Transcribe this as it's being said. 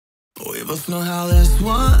We both know how this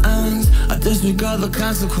one ends. I disregard the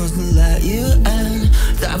consequence and let you in.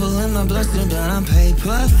 Dabble in my bloodstream, but I'm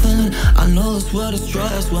paper thin. I know this will destroy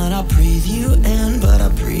us when I breathe you in, but I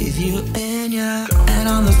breathe you in, yeah. And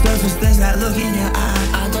on the surface, there's that look in your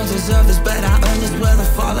eye. I don't deserve this, but I earn this with a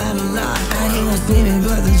fall and a lie. And he won't see me,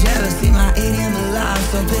 but the jealousy might eat him alive.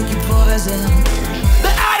 So pick your poison.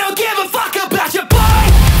 But I don't give a fuck about your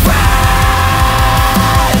boyfriend.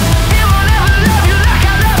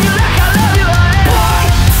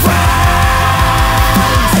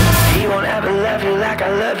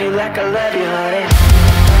 Like I love you, honey.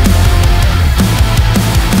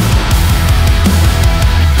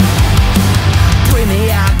 Breathe me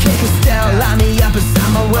out, kick it still, line me up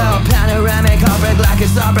inside my world. Panoramic, heartbreak like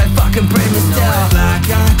it's heartbreak, fucking breathe me still. Like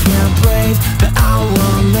I can't breathe, but I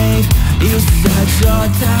won't leave. You said you're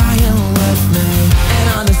dying with me. And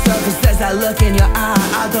on the surface there's that look in your eye.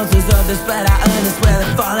 I don't deserve this, but I earn this with a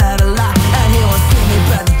fall out of lie. And he won't see me,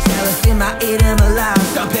 but the jealousy might eat him alive.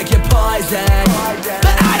 So pick your poison.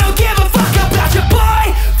 But I don't give a fuck about your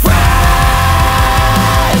boyfriend.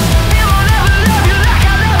 He won't ever love you like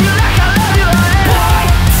I love you, like I love you, honey.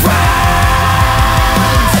 Boyfriend.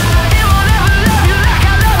 He won't ever love you like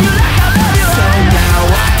I love you, like I love you, honey. So now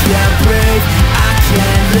I can't breathe, I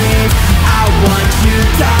can't leave. I want you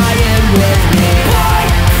dying with me.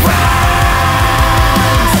 Boyfriend.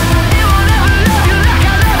 He won't ever love you like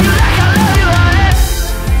I love you, like I love you, honey.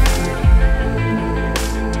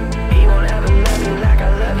 He won't ever love you like I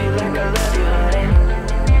love you, like I love you, honey.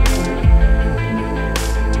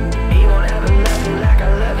 He won't ever love you like I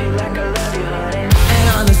love you, like I love you, honey. And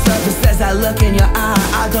on the surface there's that look in your eye.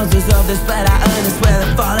 I don't deserve this, but I earn this with a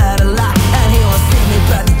fall out of lie. And he won't see me,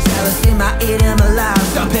 but the jealousy might eat him alive.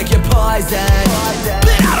 So pick your poison.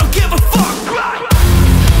 But I don't give a fuck.